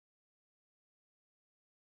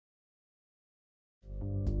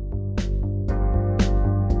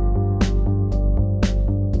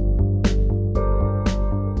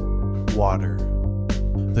Water,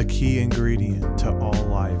 the key ingredient to all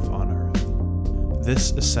life on Earth.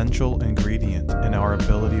 This essential ingredient in our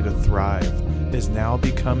ability to thrive is now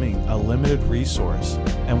becoming a limited resource,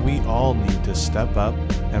 and we all need to step up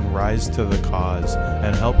and rise to the cause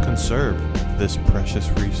and help conserve this precious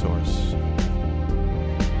resource.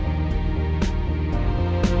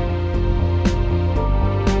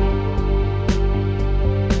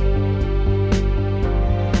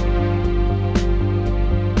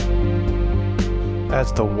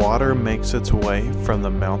 As the water makes its way from the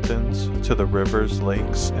mountains to the rivers,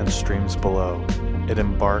 lakes, and streams below, it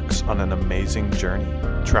embarks on an amazing journey,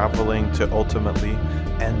 traveling to ultimately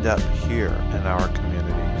end up here in our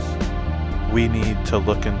communities. We need to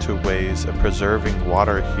look into ways of preserving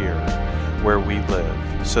water here where we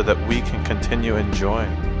live so that we can continue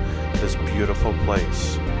enjoying this beautiful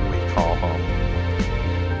place we call home.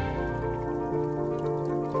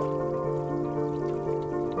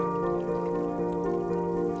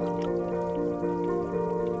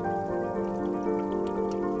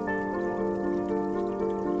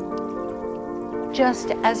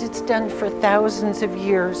 Just as it's done for thousands of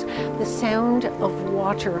years, the sound of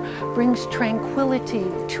water brings tranquility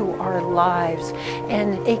to our lives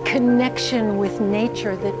and a connection with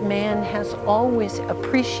nature that man has always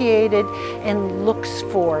appreciated and looks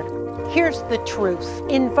for. Here's the truth.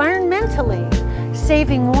 Environmentally,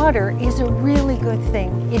 saving water is a really good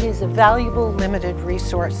thing. It is a valuable, limited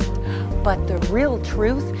resource. But the real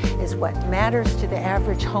truth is what matters to the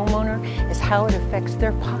average homeowner is how it affects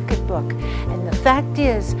their pocketbook. And the fact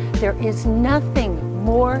is, there is nothing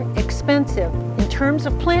more expensive in terms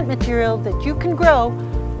of plant material that you can grow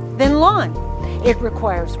than lawn. It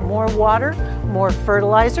requires more water, more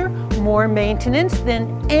fertilizer, more maintenance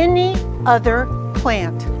than any other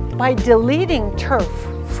plant. By deleting turf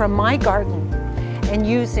from my garden and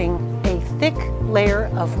using a thick layer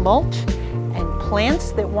of mulch and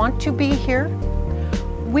plants that want to be here,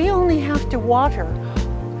 we only have to water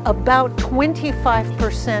about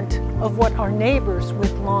 25% of what our neighbors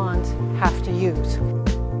with lawns have to use.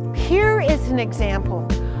 Here is an example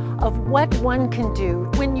of what one can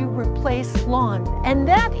do when you replace lawn, and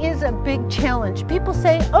that is a big challenge. People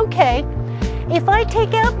say, okay, if I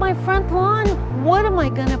take out my front lawn, what am I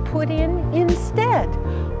going to put in instead?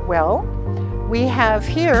 Well, we have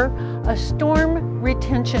here a storm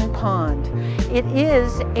retention pond. It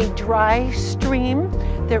is a dry stream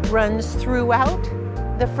that runs throughout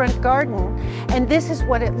the front garden, and this is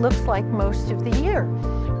what it looks like most of the year.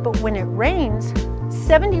 But when it rains,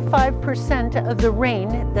 75% of the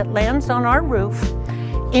rain that lands on our roof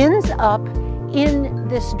ends up in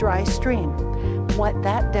this dry stream. What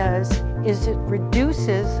that does is it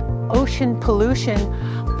reduces ocean pollution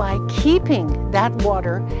by keeping that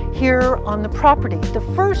water here on the property. The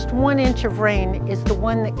first 1 inch of rain is the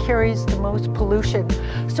one that carries the most pollution.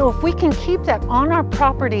 So if we can keep that on our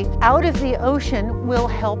property out of the ocean, will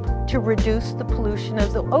help to reduce the pollution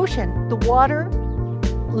of the ocean. The water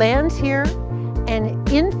lands here and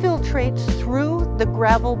infiltrates through the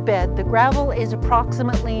gravel bed. The gravel is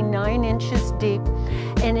approximately 9 inches deep,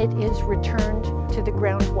 and it is returned to the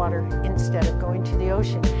groundwater instead of going to the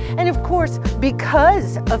ocean. And of course,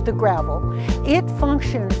 because of the gravel, it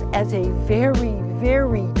functions as a very,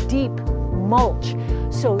 very deep mulch.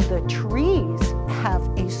 So the trees have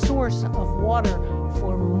a source of water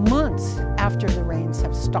for months after the rains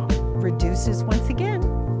have stopped. Reduces, once again,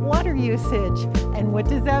 water usage. And what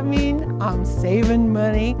does that mean? I'm saving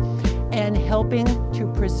money and helping to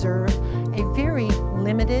preserve a very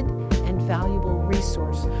limited and valuable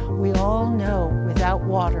resource. We all know without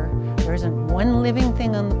water, there isn't one living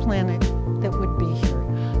thing on the planet that would be here.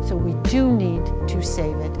 So we do need to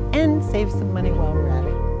save it and save some money while we're at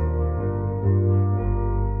it.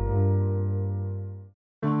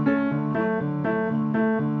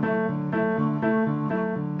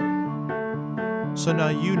 So now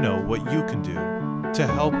you know what you can do to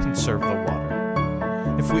help conserve the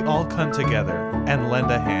water. If we all come together and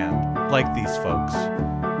lend a hand like these folks,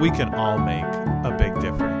 we can all make a big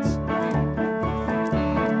difference.